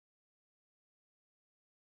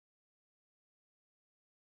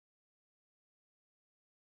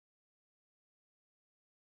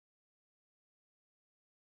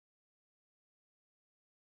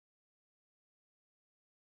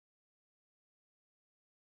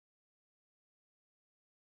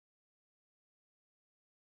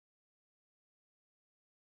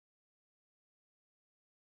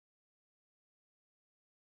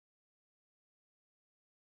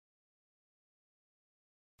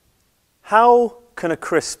How can a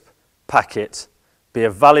crisp packet be a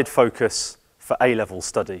valid focus for A-level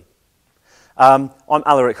study? I'm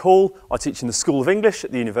Alaric Hall. I teach in the School of English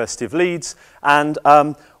at the University of Leeds, and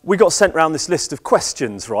we got sent around this list of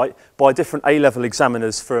questions, right, by different A-level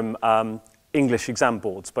examiners from English exam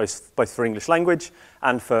boards, both for English language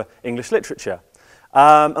and for English literature.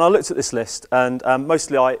 And I looked at this list, and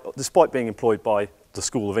mostly despite being employed by the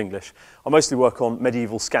School of English, I mostly work on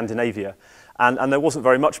medieval Scandinavia. And there wasn't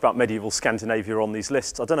very much about medieval Scandinavia on these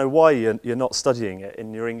lists. I don't know why you're not studying it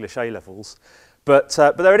in your English A-levels. But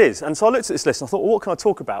there it is. And so I looked at this list and I thought, well, what can I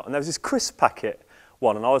talk about? And there was this crisp packet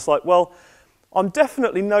one. And I was like, well, I'm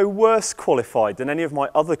definitely no worse qualified than any of my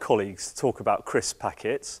other colleagues to talk about crisp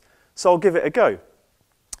packets. So I'll give it a go.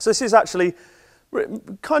 So this is actually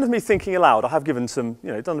kind of me thinking aloud. I have given some,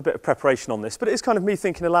 done a bit of preparation on this, but it is kind of me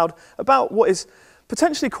thinking aloud about what is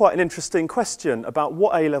potentially quite an interesting question about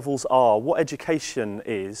what A-levels are, what education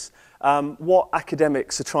is, what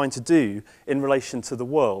academics are trying to do in relation to the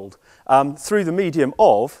world through the medium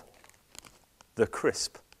of the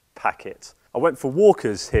crisp packet. I went for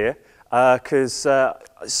Walker's here because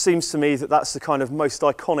it seems to me that that's the kind of most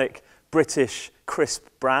iconic British crisp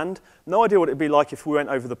brand. No idea what it'd be like if we went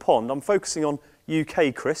over the pond. I'm focusing on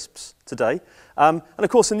UK crisps today. And of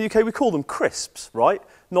course in the UK we call them crisps, right?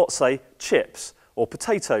 Not, say, chips or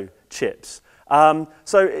potato chips.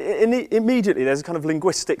 So immediately there's a kind of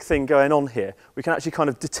linguistic thing going on here. We can actually kind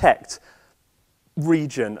of detect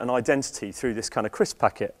region and identity through this kind of crisp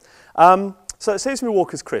packet. So it saves me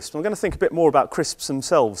Walker's crisps. I'm going to think a bit more about crisps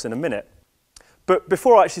themselves in a minute. But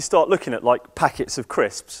before I actually start looking at like packets of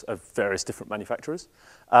crisps of various different manufacturers,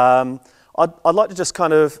 I'd like to just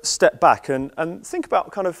kind of step back and think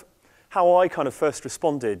about kind of how I kind of first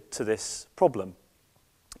responded to this problem.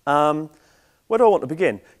 Where do I want to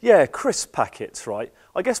begin? Yeah, crisp packets, right?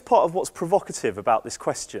 I guess part of what's provocative about this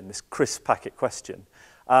question, this crisp packet question,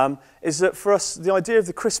 is that for us, the idea of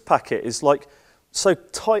the crisp packet is like so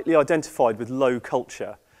tightly identified with low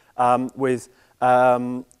culture, with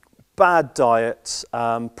bad diets,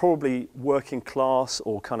 probably working class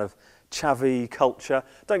or kind of chavvy culture.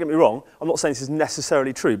 Don't get me wrong, I'm not saying this is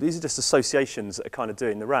necessarily true, but these are just associations that are kind of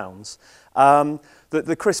doing the rounds.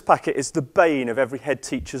 The crisp packet is the bane of every head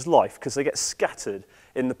teacher's life because they get scattered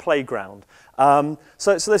in the playground. So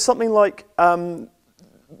there's something like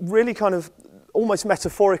really kind of almost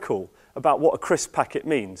metaphorical about what a crisp packet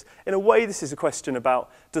means. In a way, this is a question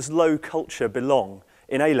about, does low culture belong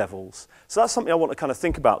in A-levels? So that's something I want to kind of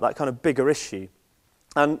think about, that kind of bigger issue.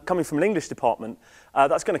 And coming from an English department,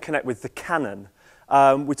 that's going to connect with the canon.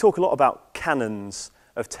 We talk a lot about canons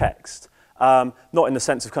of text, not in the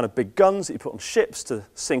sense of kind of big guns that you put on ships to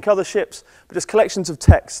sink other ships, but just collections of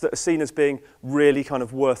texts that are seen as being really kind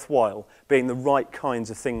of worthwhile, being the right kinds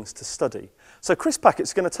of things to study. So crisp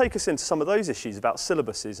packets are going to take us into some of those issues about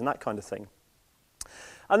syllabuses and that kind of thing.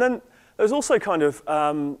 And then there's also kind of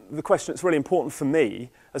the question that's really important for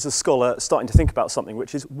me as a scholar starting to think about something,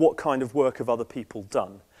 which is what kind of work have other people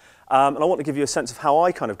done? And I want to give you a sense of how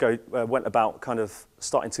I kind of went about kind of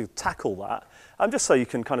starting to tackle that, just so you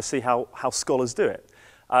can kind of see how scholars do it.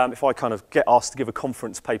 If I kind of get asked to give a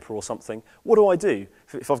conference paper or something, what do I do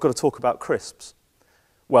if I've got to talk about crisps?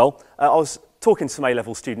 Well, I was talking to some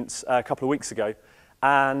A-level students a couple of weeks ago,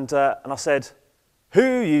 and I said,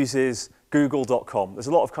 who uses Google.com? There's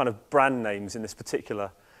a lot of kind of brand names in this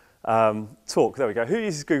particular talk. There we go. Who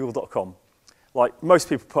uses Google.com? Like, most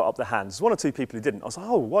people put up their hands. One or two people who didn't. I was like,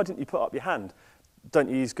 oh, why didn't you put up your hand? Don't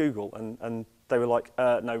you use Google? And they were like,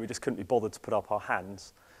 no, we just couldn't be bothered to put up our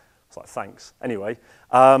hands. I was like, thanks. Anyway.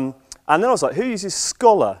 And then I was like, who uses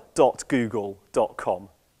scholar.google.com?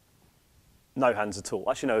 No hands at all.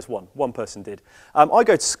 Actually, no, there's one. One person did. I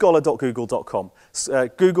go to scholar.google.com.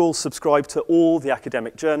 Google subscribe to all the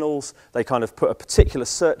academic journals. They kind of put a particular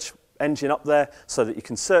search engine up there so that you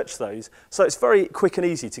can search those. So it's very quick and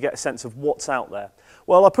easy to get a sense of what's out there.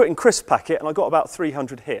 Well, I put in crisp packet and I got about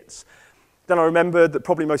 300 hits. Then I remembered that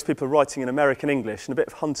probably most people are writing in American English, and a bit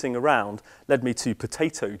of hunting around led me to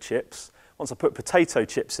potato chips. Once I put potato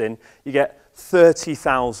chips in, you get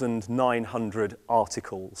 30,900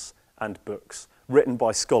 articles and books written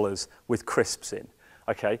by scholars with crisps in.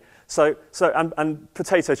 Okay, and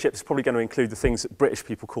potato chips is probably going to include the things that British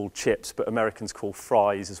people call chips, but Americans call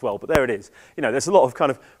fries as well. But there it is. There's a lot of kind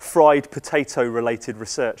of fried potato-related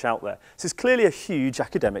research out there. This is clearly a huge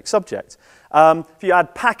academic subject. If you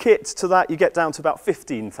add packet to that, you get down to about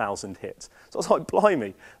 15,000 hits. So it's like,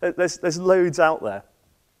 blimey, there's loads out there.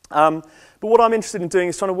 But what I'm interested in doing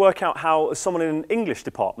is trying to work out how, as someone in an English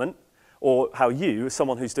department, or how you, as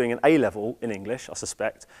someone who's doing an A-level in English, I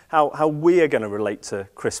suspect, how we are going to relate to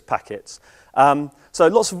crisp packets. So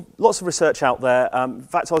lots of research out there. In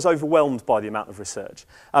fact, I was overwhelmed by the amount of research.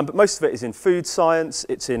 But most of it is in food science,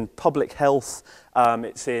 it's in public health,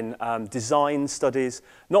 it's in design studies,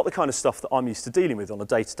 not the kind of stuff that I'm used to dealing with on a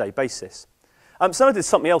day-to-day basis. So I did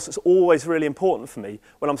something else that's always really important for me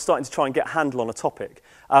when I'm starting to try and get a handle on a topic.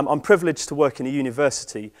 I'm privileged to work in a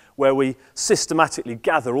university where we systematically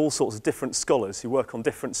gather all sorts of different scholars who work on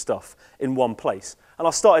different stuff in one place. And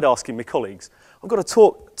I started asking my colleagues, I've got to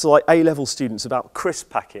talk to like A-level students about crisp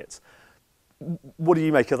packets. What do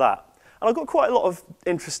you make of that? And I've got quite a lot of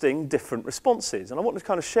interesting different responses. And I want to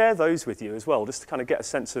kind of share those with you as well, just to kind of get a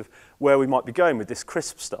sense of where we might be going with this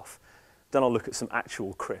crisp stuff. Then I'll look at some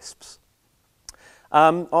actual crisps.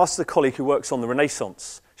 I asked a colleague who works on the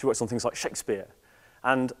Renaissance. She works on things like Shakespeare.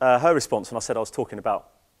 And her response when I said I was talking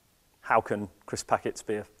about how can crisp packets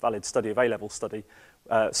be a valid study of A-level study,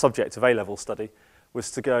 subject of A-level study, was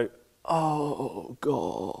to go, oh,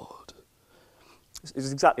 God. It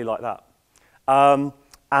was exactly like that. And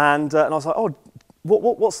I was like, oh,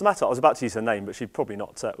 what's the matter? I was about to use her name, but she'd probably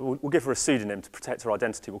not. We'll give her a pseudonym to protect her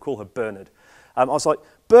identity. We'll call her Bernard. I was like,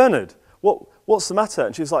 Bernard, what's the matter?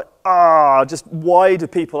 And she was like, just why do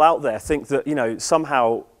people out there think that, you know,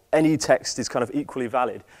 somehow any text is kind of equally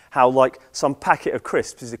valid? How, like, some packet of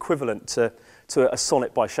crisps is equivalent to a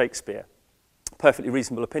sonnet by Shakespeare? Perfectly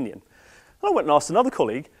reasonable opinion. And I went and asked another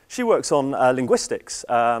colleague. She works on linguistics,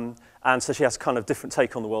 and so she has a kind of different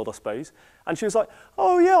take on the world, I suppose. And she was like,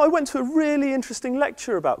 oh, yeah, I went to a really interesting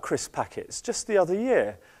lecture about crisp packets just the other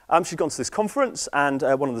year. She'd gone to this conference, and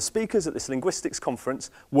one of the speakers at this linguistics conference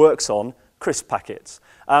works on crisp packets.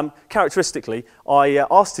 Characteristically, I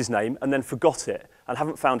asked his name and then forgot it and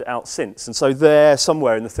haven't found it out since. And so there,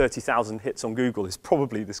 somewhere in the 30,000 hits on Google, is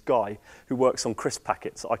probably this guy who works on crisp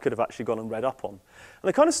packets that I could have actually gone and read up on. And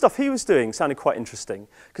the kind of stuff he was doing sounded quite interesting,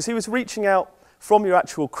 because he was reaching out from your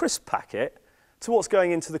actual crisp packet to what's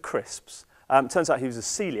going into the crisps. Turns out he was a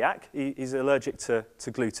celiac. He's allergic to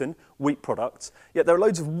gluten, wheat products. Yet there are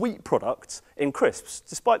loads of wheat products in crisps,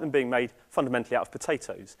 despite them being made fundamentally out of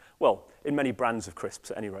potatoes. Well, in many brands of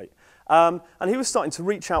crisps at any rate. And he was starting to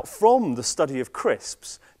reach out from the study of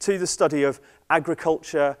crisps to the study of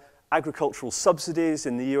agriculture, agricultural subsidies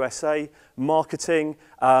in the USA, marketing,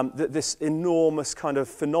 this enormous kind of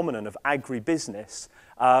phenomenon of agribusiness,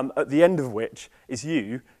 at the end of which is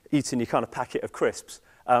you eating your kind of packet of crisps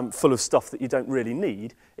full of stuff that you don't really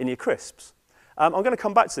need in your crisps. I'm going to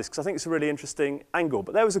come back to this because I think it's a really interesting angle,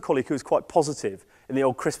 but there was a colleague who was quite positive in the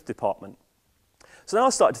old crisp department. So then I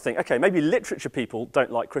started to think, okay, maybe literature people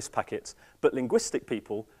don't like crisp packets, but linguistic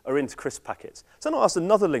people are into crisp packets. So then I asked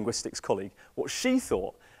another linguistics colleague what she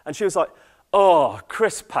thought, and she was like, oh,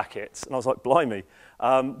 crisp packets. And I was like, blimey,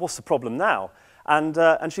 what's the problem now?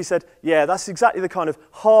 And she said, yeah, that's exactly the kind of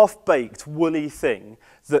half-baked, woolly thing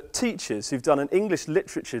that teachers who've done an English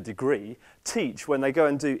literature degree teach when they go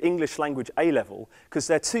and do English language A-level, because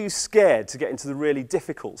they're too scared to get into the really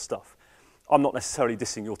difficult stuff. I'm not necessarily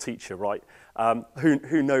dissing your teacher, right?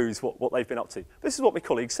 Who knows what they've been up to? This is what my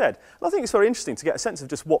colleague said. And I think it's very interesting to get a sense of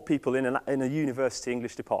just what people in a university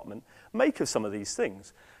English department make of some of these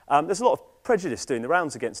things. There's a lot of prejudice doing the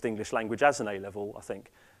rounds against English language as an A-level, I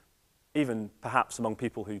think, even perhaps among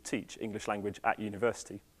people who teach English language at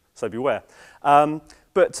university, so beware.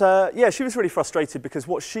 Yeah, she was really frustrated because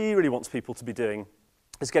what she really wants people to be doing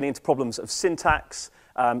is getting into problems of syntax.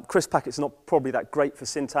 Crisp packets are not probably that great for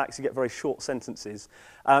syntax. You get very short sentences.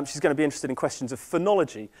 She's going to be interested in questions of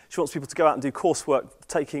phonology. She wants people to go out and do coursework,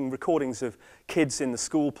 taking recordings of kids in the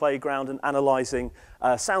school playground and analysing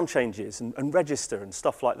sound changes and register and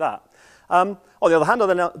stuff like that. On the other hand, I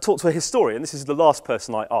then talked to a historian. This is the last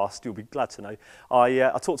person I asked, you'll be glad to know.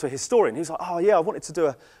 I talked to a historian. He was like, oh yeah, I wanted to do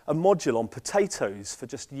a module on potatoes for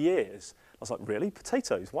just years. I was like, really?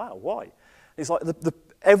 Potatoes? Wow, why? And he's like,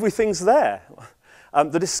 everything's there.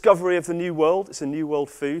 The discovery of the New World, it's a New World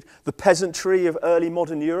food. The peasantry of early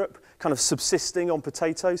modern Europe, kind of subsisting on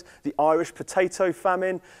potatoes. The Irish potato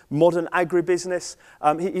famine, modern agribusiness.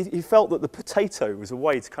 He felt that the potato was a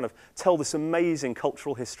way to kind of tell this amazing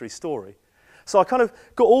cultural history story. So I kind of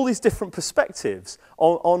got all these different perspectives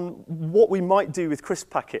on what we might do with crisp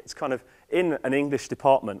packets kind of in an English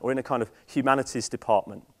department or in a kind of humanities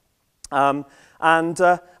department. And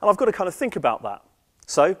I've got to kind of think about that.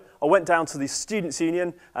 So I went down to the Students'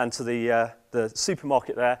 Union and to the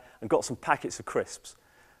supermarket there and got some packets of crisps.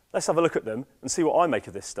 Let's have a look at them and see what I make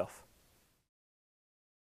of this stuff.